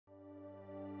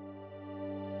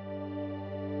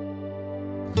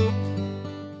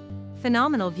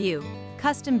Phenomenal view,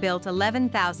 custom-built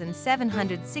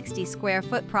 11,760 square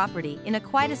foot property in a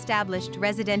quite established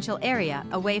residential area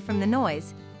away from the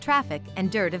noise, traffic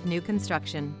and dirt of new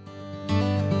construction.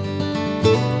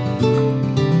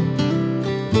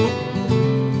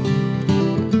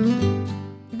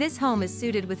 This home is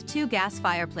suited with 2 gas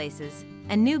fireplaces,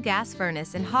 a new gas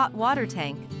furnace and hot water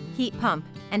tank, heat pump,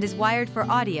 and is wired for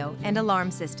audio and alarm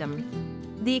system.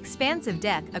 The expansive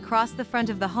deck across the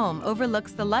front of the home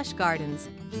overlooks the lush gardens,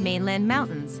 mainland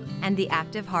mountains, and the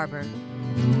active harbor.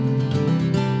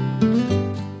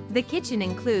 The kitchen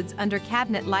includes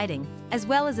under-cabinet lighting, as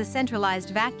well as a centralized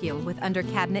vacuum with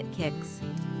under-cabinet kicks.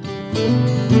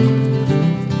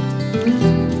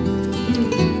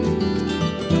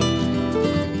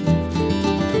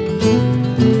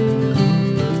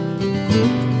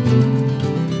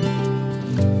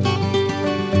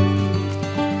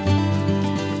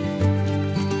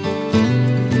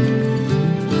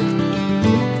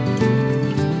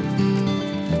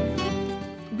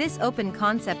 This open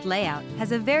concept layout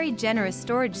has a very generous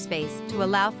storage space to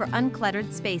allow for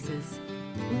uncluttered spaces.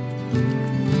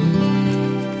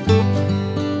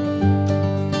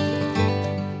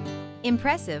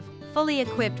 Impressive, fully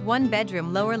equipped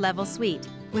 1-bedroom lower-level suite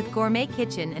with gourmet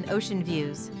kitchen and ocean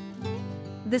views.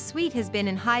 The suite has been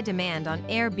in high demand on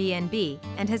Airbnb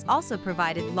and has also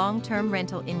provided long-term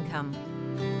rental income.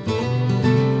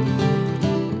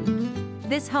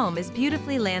 This home is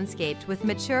beautifully landscaped with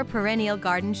mature perennial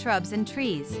garden shrubs and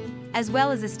trees, as well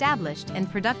as established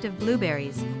and productive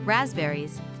blueberries,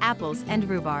 raspberries, apples, and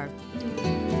rhubarb.